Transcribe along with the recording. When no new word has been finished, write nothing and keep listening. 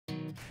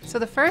So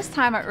the first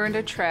time I earned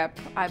a trip,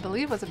 I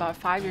believe was about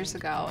 5 years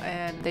ago,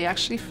 and they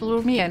actually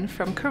flew me in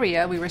from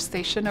Korea. We were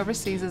stationed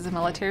overseas as a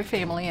military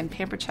family, and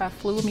Pampered Chef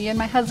flew me and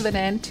my husband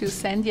in to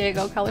San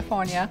Diego,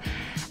 California.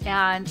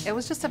 And it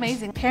was just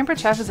amazing. Pampered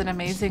Chef is an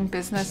amazing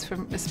business for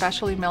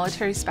especially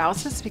military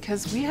spouses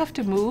because we have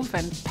to move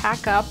and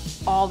pack up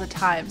all the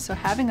time. So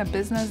having a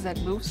business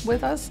that moves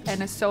with us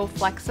and is so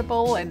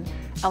flexible and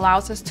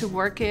allows us to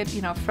work it,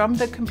 from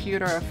the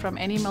computer or from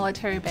any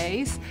military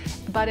base,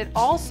 but it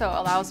also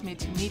allows me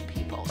to meet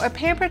people. A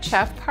Pampered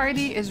Chef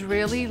party is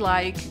really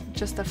like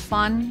just a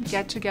fun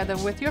get-together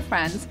with your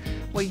friends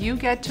where you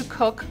get to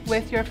cook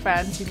with your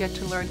friends, you get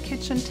to learn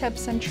kitchen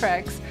tips and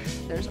tricks,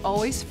 there's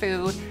always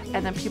food,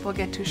 and then people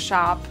get to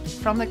shop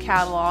from the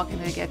catalog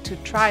and they get to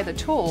try the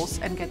tools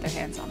and get their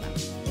hands on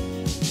them.